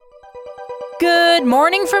Good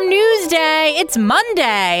morning from Newsday. It's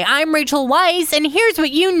Monday. I'm Rachel Weiss, and here's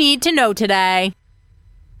what you need to know today.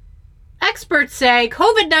 Experts say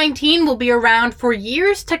COVID-19 will be around for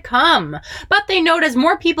years to come, but they note as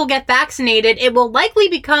more people get vaccinated, it will likely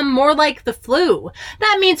become more like the flu.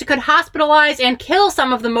 That means it could hospitalize and kill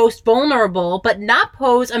some of the most vulnerable, but not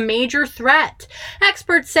pose a major threat.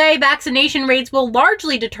 Experts say vaccination rates will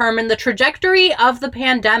largely determine the trajectory of the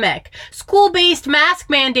pandemic. School-based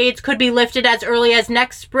mask mandates could be lifted as early as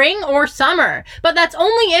next spring or summer, but that's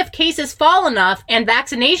only if cases fall enough and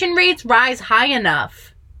vaccination rates rise high enough.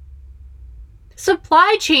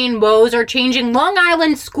 Supply chain woes are changing Long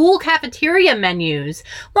Island school cafeteria menus.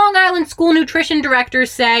 Long Island school nutrition directors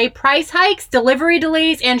say price hikes, delivery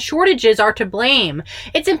delays, and shortages are to blame.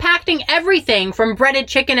 It's impacting everything from breaded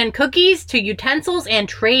chicken and cookies to utensils and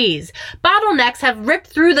trays. Bottlenecks have ripped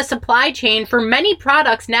through the supply chain for many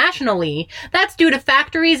products nationally. That's due to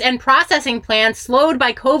factories and processing plants slowed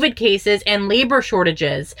by COVID cases and labor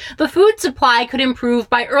shortages. The food supply could improve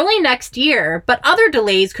by early next year, but other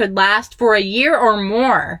delays could last for a year or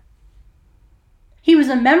more. He was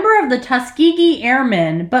a member of the Tuskegee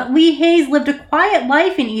Airmen, but Lee Hayes lived a quiet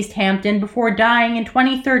life in East Hampton before dying in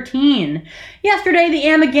 2013. Yesterday, the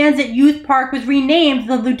Amagansett Youth Park was renamed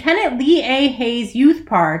the Lieutenant Lee A. Hayes Youth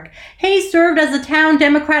Park. Hayes served as a town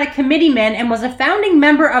Democratic committeeman and was a founding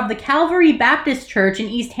member of the Calvary Baptist Church in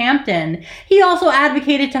East Hampton. He also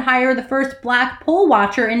advocated to hire the first black poll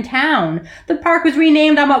watcher in town. The park was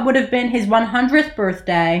renamed on what would have been his 100th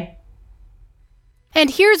birthday. And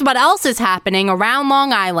here's what else is happening around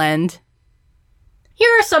Long Island. Here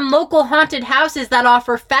are some local haunted houses that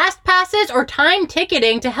offer fast passes or time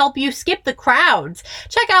ticketing to help you skip the crowds.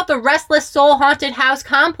 Check out the Restless Soul Haunted House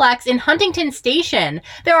Complex in Huntington Station.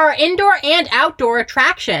 There are indoor and outdoor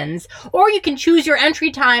attractions. Or you can choose your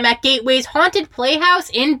entry time at Gateway's Haunted Playhouse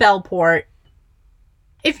in Bellport.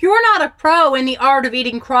 If you're not a pro in the art of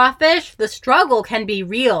eating crawfish, the struggle can be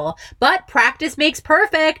real, but practice makes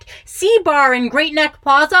perfect. Sea Bar in Great Neck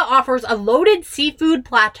Plaza offers a loaded seafood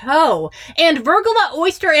plateau, and Virgula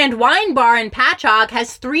Oyster and Wine Bar in Patchogue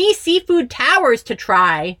has 3 seafood towers to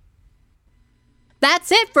try.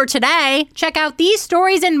 That's it for today. Check out these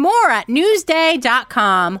stories and more at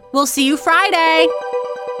Newsday.com. We'll see you Friday.